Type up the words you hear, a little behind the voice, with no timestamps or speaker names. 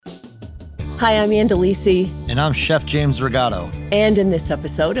Hi, I'm Andalisi. And I'm Chef James Regato. And in this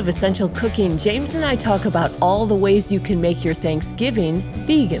episode of Essential Cooking, James and I talk about all the ways you can make your Thanksgiving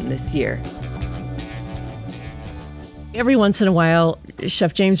vegan this year. Every once in a while,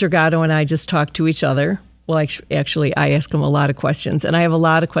 Chef James Regato and I just talk to each other. Well, actually, I ask him a lot of questions, and I have a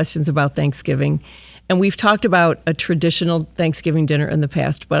lot of questions about Thanksgiving. And we've talked about a traditional Thanksgiving dinner in the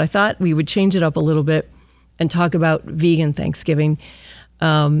past, but I thought we would change it up a little bit and talk about vegan Thanksgiving.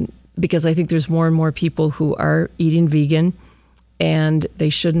 Because I think there's more and more people who are eating vegan, and they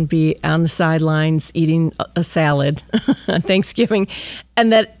shouldn't be on the sidelines eating a salad on Thanksgiving,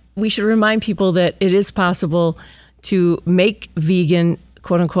 and that we should remind people that it is possible to make vegan,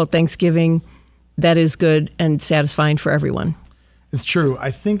 quote unquote, Thanksgiving that is good and satisfying for everyone. It's true. I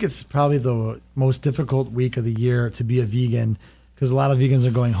think it's probably the most difficult week of the year to be a vegan because a lot of vegans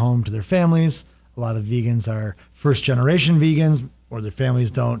are going home to their families. A lot of vegans are first generation vegans, or their families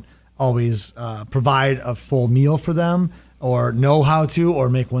don't always provide a full meal for them or know how to or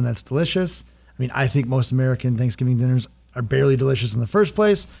make one that's delicious. I mean, I think most American Thanksgiving dinners are barely delicious in the first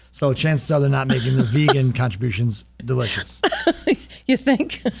place. So chances are they're not making their vegan contributions delicious. You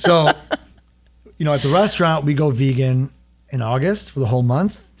think? So, at the restaurant, we go vegan in August for the whole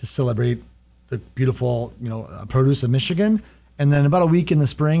month to celebrate the beautiful, produce of Michigan. And then about a week in the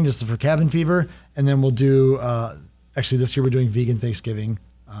spring, just for cabin fever. And then we'll do, actually this year we're doing vegan Thanksgiving.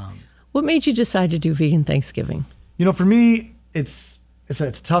 What made you decide to do vegan Thanksgiving? For me, it's a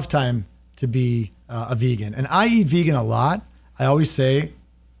tough time to be a vegan. And I eat vegan a lot. I always say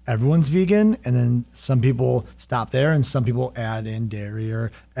everyone's vegan, and then some people stop there, and some people add in dairy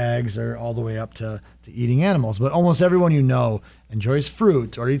or eggs or all the way up to eating animals. But almost everyone enjoys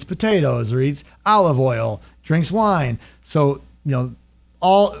fruit or eats potatoes or eats olive oil, drinks wine. So, some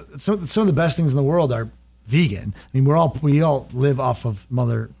of the best things in the world are vegan. I mean, we all live off of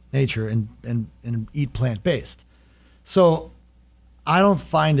Mother Nature and eat plant-based. So I don't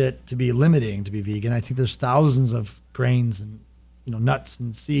find it to be limiting to be vegan. I think there's thousands of grains and nuts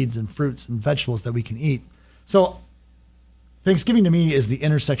and seeds and fruits and vegetables that we can eat. So Thanksgiving to me is the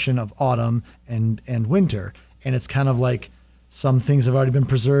intersection of autumn and winter. And it's kind of like some things have already been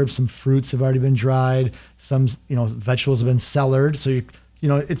preserved, some fruits have already been dried, some vegetables have been cellared. So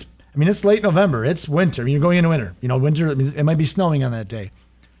it's late November. It's winter. You're going into winter. Winter. It might be snowing on that day.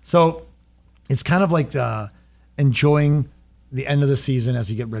 So it's kind of like enjoying the end of the season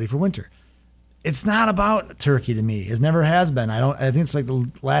as you get ready for winter. It's not about turkey to me. It never has been. I think it's like the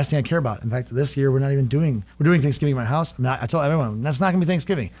last thing I care about. In fact, this year we're doing Thanksgiving at my house. I told everyone that's not going to be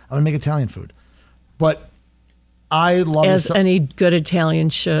Thanksgiving. I'm going to make Italian food. But I love any good Italian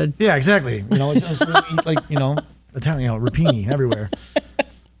should. Yeah, exactly. Eat Italian, rapini everywhere.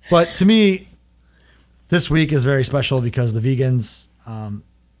 But to me, this week is very special because the vegans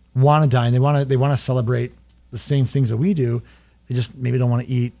want to dine. They want to celebrate the same things that we do. They just maybe don't want to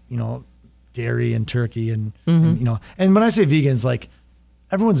eat, dairy and turkey and and when I say vegans, like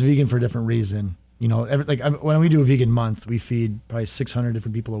everyone's vegan for a different reason. When we do a vegan month, we feed probably 600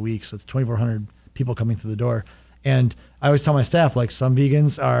 different people a week, so it's 2,400 people coming through the door. And I always tell my staff, like, some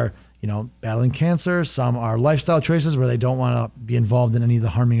vegans are battling cancer, some are lifestyle choices where they don't want to be involved in any of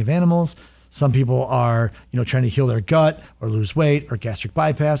the harming of animals. Some people are, trying to heal their gut or lose weight or gastric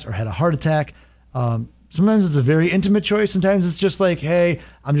bypass or had a heart attack. Sometimes it's a very intimate choice. Sometimes it's just like, hey,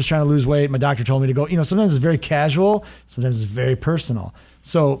 I'm just trying to lose weight. My doctor told me to go. Sometimes it's very casual. Sometimes it's very personal.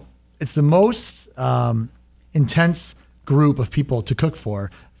 So it's the most intense group of people to cook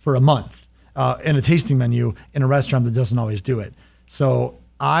for a month in a tasting menu in a restaurant that doesn't always do it. So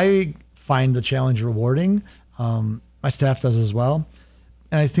I find the challenge rewarding. My staff does as well.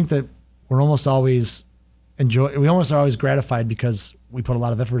 And I think that we almost are always gratified because we put a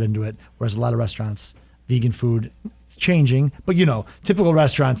lot of effort into it, whereas a lot of restaurants, vegan food, it's changing. But typical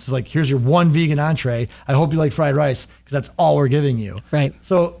restaurants is like, here's your one vegan entree. I hope you like fried rice because that's all we're giving you. Right.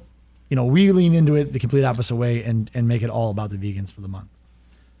 So, we lean into it the complete opposite way and make it all about the vegans for the month.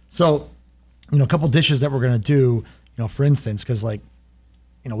 So, a couple dishes that we're going to do, for instance, because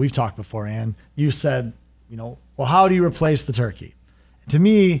we've talked before, Ann, you said, well, how do you replace the turkey? And to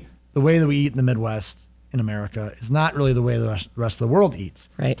me, the way that we eat in the Midwest in America is not really the way the rest of the world eats.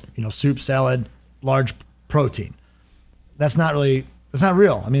 Right. Soup, salad, large protein. That's not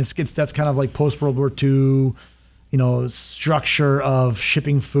real. I mean, that's kind of like post-World War II, structure of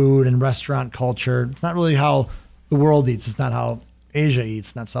shipping food and restaurant culture. It's not really how the world eats. It's not how Asia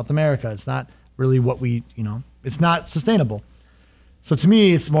eats. It's not South America. It's not really what we, it's not sustainable. So to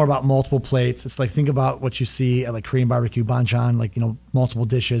me, it's more about multiple plates. It's like, think about what you see at like Korean barbecue, banchan, like, multiple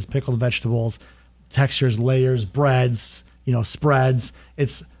dishes, pickled vegetables, textures, layers, breads, spreads.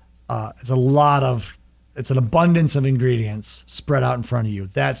 It's It's an abundance of ingredients spread out in front of you.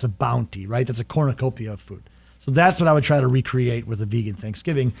 That's a bounty, right? That's a cornucopia of food. So that's what I would try to recreate with a vegan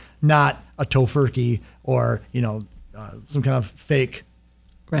Thanksgiving, not a tofurkey or, some kind of fake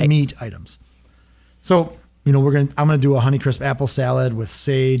meat items. So, I'm going to do a Honeycrisp apple salad with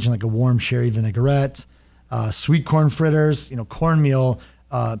sage and like a warm sherry vinaigrette, sweet corn fritters. Cornmeal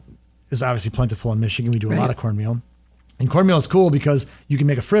is obviously plentiful in Michigan. We do a lot of cornmeal. And cornmeal is cool because you can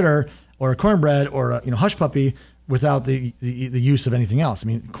make a fritter or a cornbread or a hush puppy without the use of anything else. I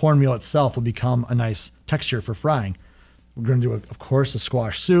mean, cornmeal itself will become a nice texture for frying. We're going to do, of course, a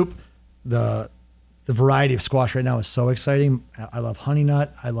squash soup. The variety of squash right now is so exciting. I love honey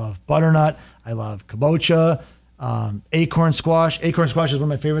nut. I love butternut. I love kabocha. Acorn squash. Acorn squash is one of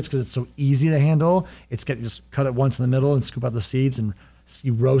my favorites because it's so easy to handle. Just cut it once in the middle and scoop out the seeds, and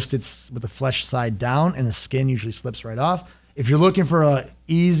you roast it with the flesh side down, and the skin usually slips right off. If you're looking for a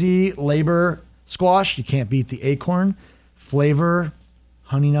easy labor squash, you can't beat the acorn. Flavor,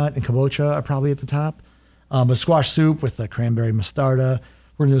 honey nut, and kabocha are probably at the top. A squash soup with a cranberry mostarda.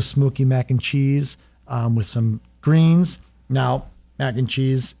 We're going to do smoky mac and cheese with some greens. Now, mac and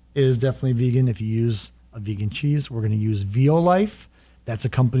cheese is definitely vegan if you use a vegan cheese. We're going to use Violife. That's a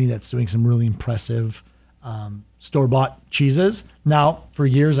company that's doing some really impressive store-bought cheeses. Now, for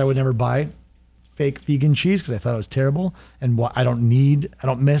years, I would never buy fake vegan cheese because I thought it was terrible. And I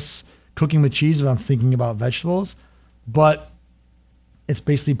don't miss cooking with cheese if I'm thinking about vegetables. But it's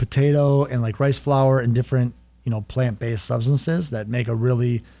basically potato and like rice flour and different, plant-based substances that make a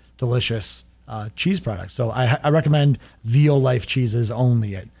really delicious cheese product. So I recommend Violife cheeses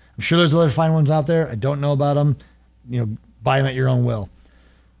only. I'm sure there's other fine ones out there. I don't know about them. Buy them at your own will.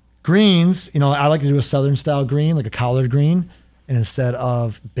 Greens, I like to do a Southern style green, like a collard green. And instead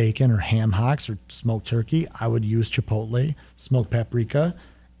of bacon or ham hocks or smoked turkey, I would use chipotle, smoked paprika,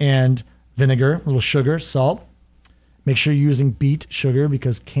 and vinegar, a little sugar, salt. Make sure you're using beet sugar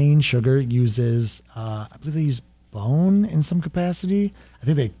because cane sugar uses, I believe they use bone in some capacity. I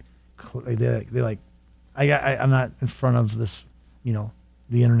think I'm not in front of this,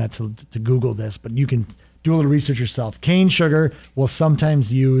 the internet to Google this, but you can do a little research yourself. Cane sugar will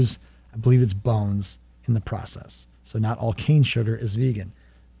sometimes use, I believe it's bones in the process. So not all cane sugar is vegan.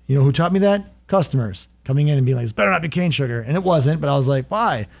 You know who taught me that? Customers coming in and being like, "This better not be cane sugar." And it wasn't, but I was like,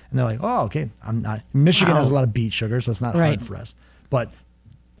 "Why?" And they're like, "Oh, okay. I'm not." Michigan has a lot of beet sugar, so it's not hard for us. But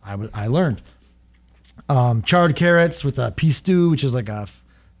I learned. Charred carrots with a pea stew, which is like a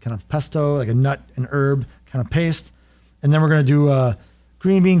kind of pesto, like a nut and herb kind of paste. And then we're going to do a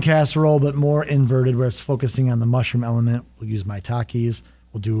green bean casserole, but more inverted, where it's focusing on the mushroom element. We'll use maitakes.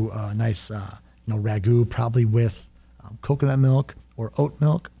 We'll do a nice, ragu, probably with coconut milk or oat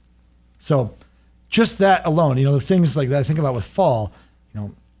milk. So just that alone, the things like that I think about with fall,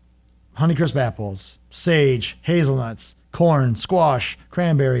 Honeycrisp apples, sage, hazelnuts, corn, squash,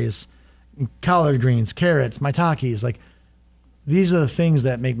 cranberries, collard greens, carrots, maitakes. Like, these are the things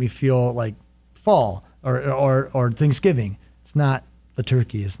that make me feel like fall or Thanksgiving. It's not the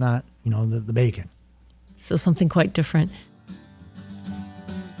turkey. It's not, the bacon. So something quite different.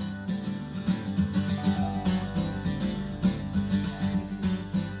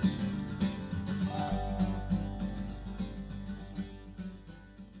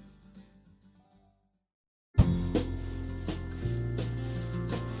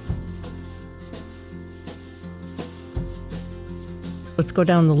 Let's go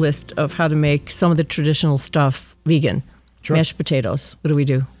down the list of how to make some of the traditional stuff vegan. Sure. Mashed potatoes. What do we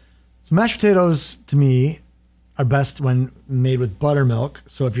do? So mashed potatoes, to me, are best when made with buttermilk.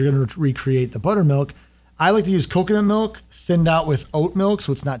 So if you're going to recreate the buttermilk, I like to use coconut milk thinned out with oat milk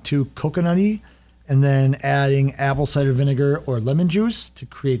so it's not too coconutty, and then adding apple cider vinegar or lemon juice to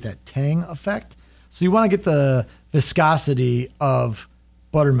create that tang effect. So you want to get the viscosity of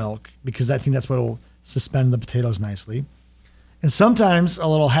buttermilk because I think that's what will suspend the potatoes nicely. And sometimes a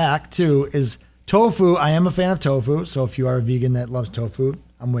little hack too is tofu. I am a fan of tofu. So if you are a vegan that loves tofu,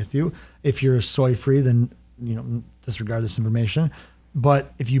 I'm with you. If you're soy free, then disregard this information.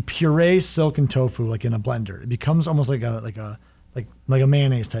 But if you puree silken tofu like in a blender, it becomes almost like a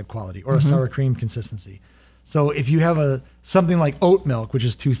mayonnaise type quality or a sour cream consistency. So if you have something like oat milk, which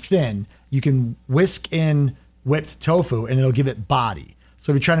is too thin, you can whisk in whipped tofu and it'll give it body.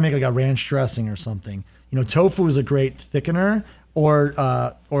 So if you're trying to make like a ranch dressing or something, tofu is a great thickener, or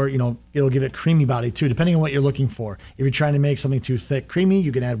it'll give it creamy body too, depending on what you're looking for. If you're trying to make something too thick, creamy,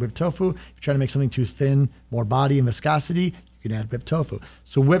 you can add whipped tofu. If you're trying to make something too thin, more body and viscosity, you can add whipped tofu.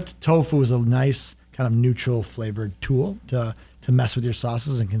 So whipped tofu is a nice kind of neutral flavored tool to mess with your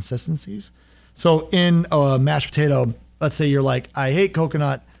sauces and consistencies. So in a mashed potato, let's say you're like, I hate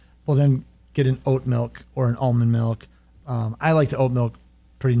coconut, well, then get an oat milk or an almond milk. I like the oat milk,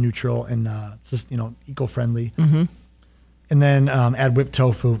 pretty neutral and just eco-friendly. Mm-hmm. And then add whipped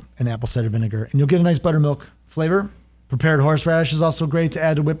tofu and apple cider vinegar, and you'll get a nice buttermilk flavor. Prepared horseradish is also great to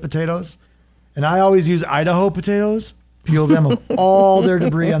add to whipped potatoes. And I always use Idaho potatoes, peel them of all their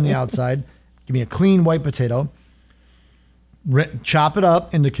debris on the outside. Give me a clean white potato. Chop it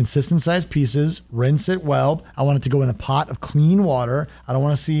up into consistent sized pieces, rinse it well. I want it to go in a pot of clean water. I don't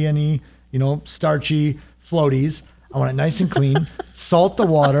want to see any, starchy floaties. I want it nice and clean. Salt the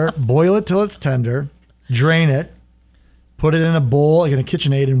water, boil it till it's tender, drain it, put it in a bowl, like in a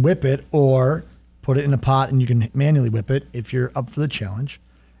KitchenAid, and whip it, or put it in a pot and you can manually whip it if you're up for the challenge.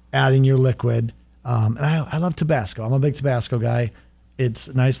 Adding your liquid. And I love Tabasco. I'm a big Tabasco guy. It's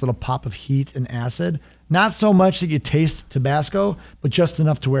a nice little pop of heat and acid. Not so much that you taste Tabasco, but just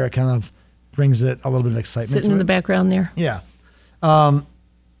enough to where it kind of brings it a little bit of excitement. Sitting in the background there. Yeah. And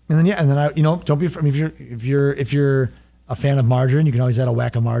then I don't be afraid. If you're a fan of margarine, you can always add a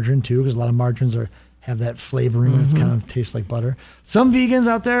whack of margarine too, because a lot of margarines have that flavoring. Mm-hmm. It's kind of tastes like butter. Some vegans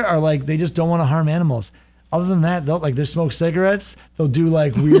out there are like, they just don't want to harm animals. Other than that, they smoke cigarettes. They'll do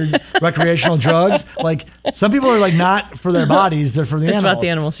like weird recreational drugs. Like some people are like not for their bodies; they're for the animals. It's about the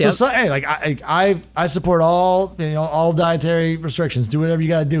animals. Yeah. So hey, like I support all dietary restrictions. Do whatever you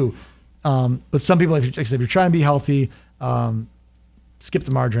got to do. But some people, if you're trying to be healthy, skip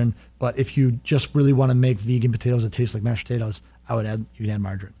the margarine. But if you just really want to make vegan potatoes that taste like mashed potatoes, you can add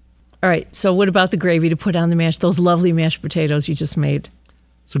margarine. All right. So what about the gravy to put on the those lovely mashed potatoes you just made?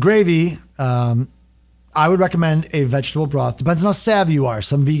 So gravy. I would recommend a vegetable broth. Depends on how savvy you are.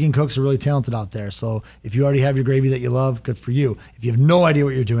 Some vegan cooks are really talented out there. So if you already have your gravy that you love, good for you. If you have no idea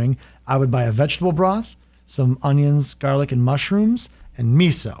what you're doing, I would buy a vegetable broth, some onions, garlic, and mushrooms, and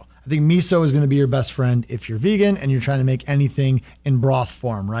miso. I think miso is going to be your best friend if you're vegan and you're trying to make anything in broth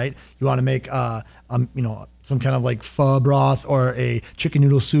form, right? You want to make, some kind of like pho broth or a chicken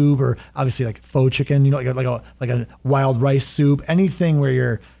noodle soup, or obviously like faux chicken, like a wild rice soup. Anything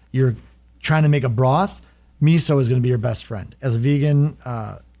where you're trying to make a broth, miso is going to be your best friend. As a vegan,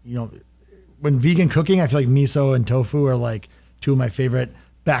 when vegan cooking, I feel like miso and tofu are like two of my favorite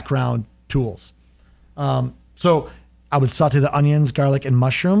background tools. So I would saute the onions, garlic, and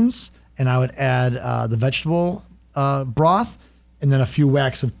mushrooms, and I would add the vegetable broth, and then a few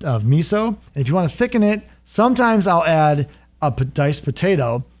whacks of miso. And if you want to thicken it, sometimes I'll add a diced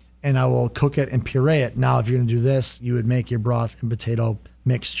potato, and I will cook it and puree it. Now, if you're going to do this, you would make your broth and potato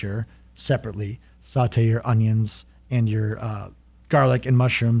mixture separately, saute your onions and your garlic and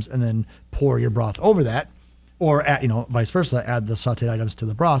mushrooms, and then pour your broth over that, or vice versa, add the sauteed items to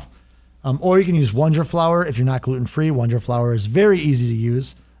the broth. Or you can use Wonder Flour if you're not gluten-free. Wonder Flour is very easy to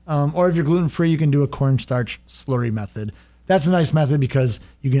use. Or if you're gluten-free, you can do a cornstarch slurry method. That's a nice method because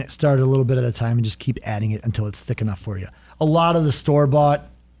you can start a little bit at a time and just keep adding it until it's thick enough for you. A lot of the store-bought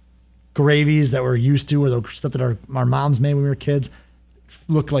gravies that we're used to, or the stuff that our moms made when we were kids,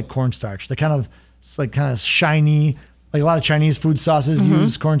 look like cornstarch. They're kind of shiny. Like a lot of Chinese food sauces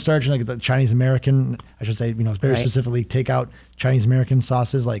use cornstarch, and like the Chinese American, I should say, very specifically take out Chinese American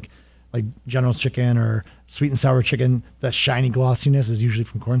sauces like General's chicken or sweet and sour chicken. The shiny glossiness is usually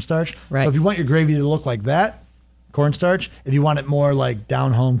from cornstarch. Right. So if you want your gravy to look like that, cornstarch. If you want it more like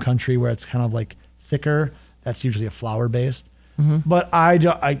down home country where it's kind of like thicker, that's usually a flour based. Mm-hmm. But I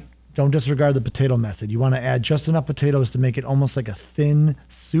don't disregard the potato method. You want to add just enough potatoes to make it almost like a thin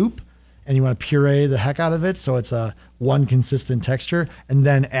soup, and you want to puree the heck out of it so it's a one consistent texture, and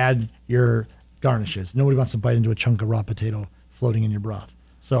then add your garnishes. Nobody wants to bite into a chunk of raw potato floating in your broth.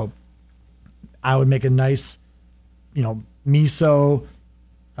 So I would make a nice, miso,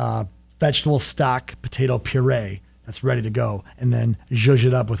 vegetable stock potato puree that's ready to go, and then zhuzh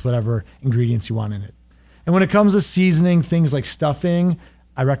it up with whatever ingredients you want in it. And when it comes to seasoning, things like stuffing,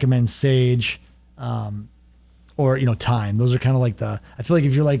 I recommend sage or thyme. Those are kind of like I feel like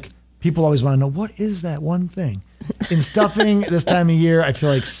if you're like, people always want to know, what is that one thing? In stuffing this time of year, I feel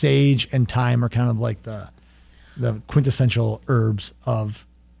like sage and thyme are kind of like the quintessential herbs of,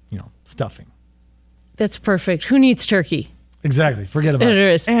 stuffing. That's perfect. Who needs turkey? Exactly. Forget about it. There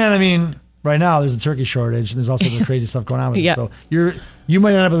is. And I mean, right now there's a turkey shortage, and there's also the crazy stuff going on with it. So you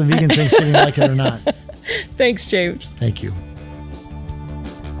might end up with a vegan Thanksgiving, like it or not. Thanks, James. Thank you.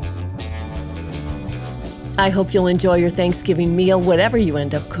 I hope you'll enjoy your Thanksgiving meal, whatever you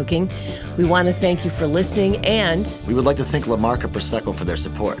end up cooking. We want to thank you for listening, and we would like to thank La Marca Prosecco for their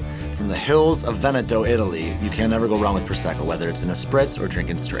support. From the hills of Veneto, Italy, you can never go wrong with Prosecco, whether it's in a spritz or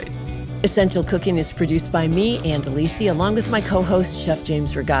drinking straight. Essential Cooking is produced by me, Ann DeLisi, along with my co-host, Chef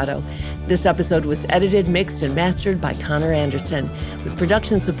James Regato. This episode was edited, mixed, and mastered by Connor Anderson, with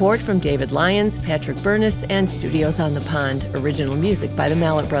production support from David Lyons, Patrick Burness, and Studios on the Pond. Original music by the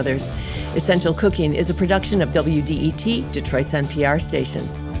Mallet Brothers. Essential Cooking is a production of WDET, Detroit's NPR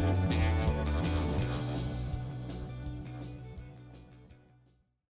station.